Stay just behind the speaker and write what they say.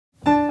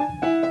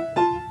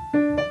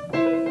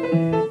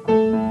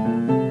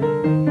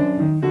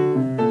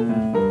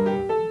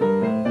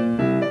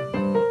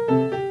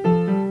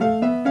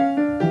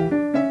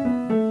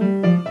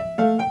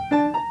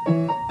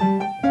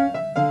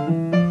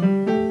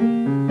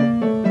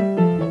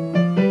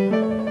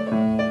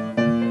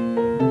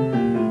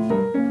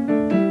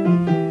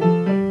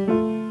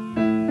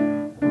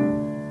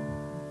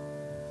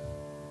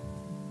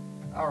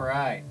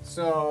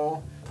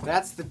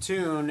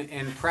tune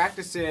and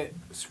practice it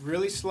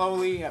really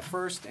slowly at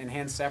first and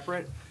hands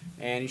separate,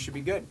 and you should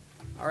be good.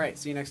 All right,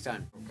 see you next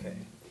time. Okay.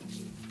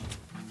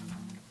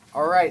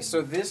 All right,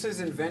 so this is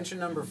invention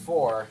number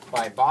 4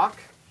 by Bach,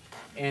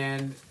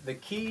 and the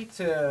key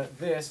to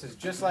this is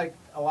just like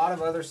a lot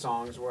of other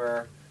songs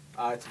where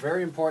it's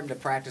very important to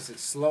practice it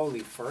slowly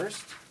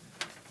first,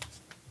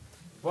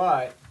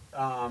 but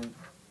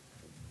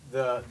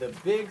the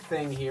big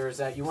thing here is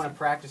that you want to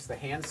practice the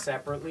hands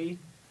separately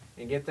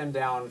and get them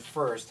down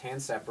first,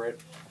 hands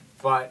separate,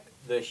 but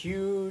the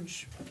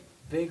huge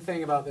big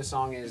thing about this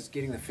song is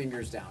getting the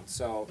fingers down.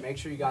 So make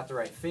sure you got the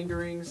right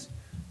fingerings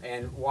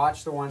and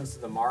watch the ones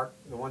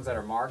that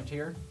are marked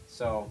here.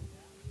 So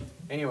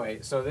anyway,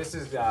 so this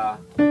is going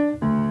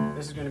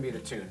to be the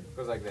tune. It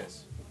goes like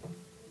this.